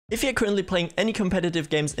If you're currently playing any competitive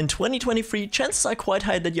games in 2023, chances are quite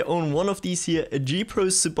high that you own one of these here, a G Pro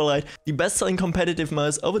Superlight, the best selling competitive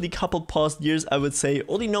mouse over the couple past years I would say,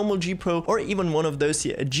 or the normal G Pro, or even one of those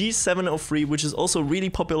here, a G703, which is also really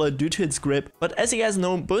popular due to its grip. But as you guys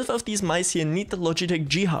know, both of these mice here need the Logitech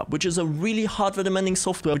G Hub, which is a really hardware demanding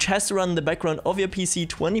software which has to run in the background of your PC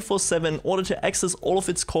 24/7 in order to access all of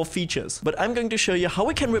its core features. But I'm going to show you how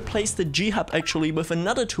we can replace the G Hub actually with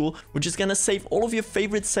another tool which is gonna save all of your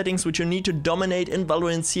favorite settings which you need to dominate in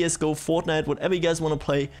Valorant, CSGO, Fortnite, whatever you guys want to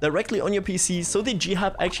play, directly on your PC, so the G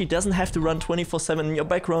Hub actually doesn't have to run 24/7 in your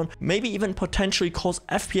background, maybe even potentially cause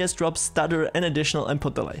FPS drops, stutter, and additional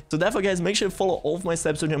input delay. So therefore guys, make sure to follow all of my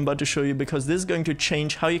steps which I'm about to show you, because this is going to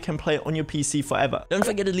change how you can play on your PC forever. Don't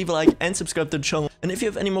forget to leave a like and subscribe to the channel, and if you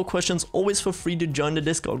have any more questions, always feel free to join the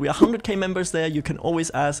Discord. We are 100k members there, you can always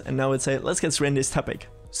ask. And now I'd say let's get straight into this topic.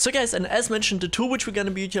 So guys, and as mentioned, the tool which we're going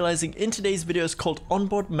to be utilizing in today's video is called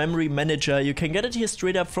Onboard Memory Manager. You can get it here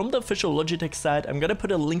straight up from the official Logitech site. I'm going to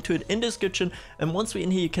put a link to it in the description, and once we're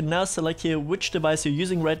in here, you can now select here which device you're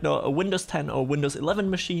using right now, a Windows 10 or Windows 11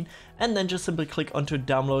 machine, and then just simply click onto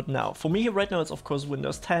download now. For me here right now, it's of course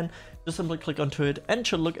Windows 10. Just simply click onto it, and it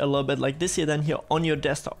should look a little bit like this here then here on your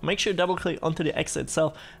desktop. Make sure you double click onto the X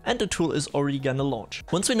itself, and the tool is already gonna launch.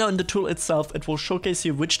 Once we're now in the tool itself, it will showcase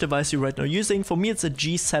you which device you're right now using. For me, it's a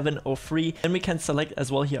G703, and we can select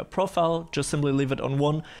as well here a profile, just simply leave it on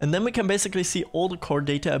 1, and then we can basically see all the core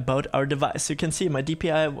data about our device. You can see my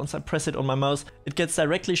DPI, once I press it on my mouse, it gets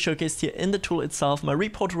directly showcased here in the tool itself. My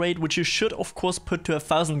report rate, which you should of course put to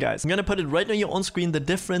 1000 guys. I'm gonna put it right now here on screen. The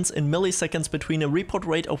difference in milliseconds between a report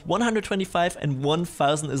rate of 125 and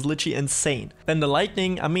 1000 is literally insane. Then the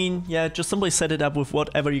lightning, I mean, yeah, just simply set it up with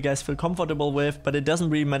whatever you guys feel comfortable with, but it doesn't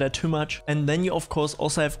really matter too much. And then you of course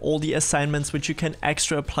also have all the assignments which you can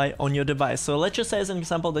extra apply on your device. So let's just say as an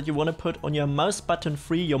example that you want to put on your mouse button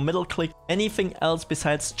 3, your middle click, anything else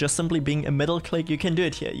besides just simply being a middle click, you can do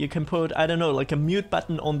it here. You can put, I don't know, like a mute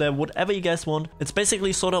button on there, whatever you guys want. It's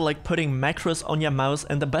basically sort of like putting macros on your mouse,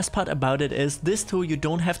 and the best part about it is this tool you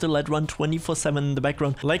don't have to let run 24/7 in the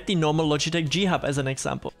background like the normal Logitech G Hub as an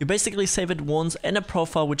example. You basically save it once in a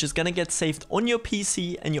profile which is gonna get saved on your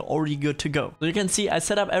PC, and you're already good to go. So you can see I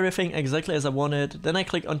set up everything exactly as I wanted, then I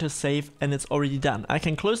click onto save, and it's already done. I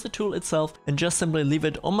can close the tool itself and just simply leave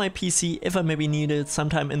it on my PC if I maybe need it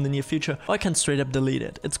sometime in the near future, or I can straight up delete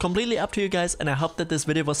it. It's completely up to you guys, and I hope that this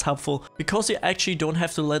video was helpful, because you actually don't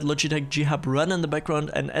have to let Logitech G Hub run in the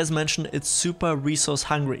background, and as mentioned, it's super resource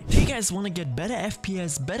hungry. If you guys want to get better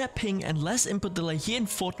FPS, better ping, and less input delay here in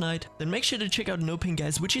Fortnite, then make sure to check out NoPing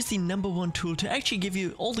guys, which is the #1 tool to actually give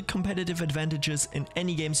you all the competitive advantages in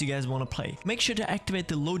any games you guys want to play. Make sure to activate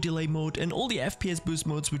the low delay mode and all the FPS boost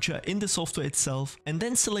modes which are in the software itself, and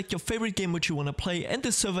then select your favorite game which you want to play and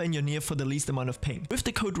the server in your near for the least amount of ping. With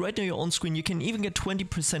the code right now on screen, you can even get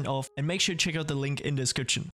 20% off, and make sure to check out the link in the description.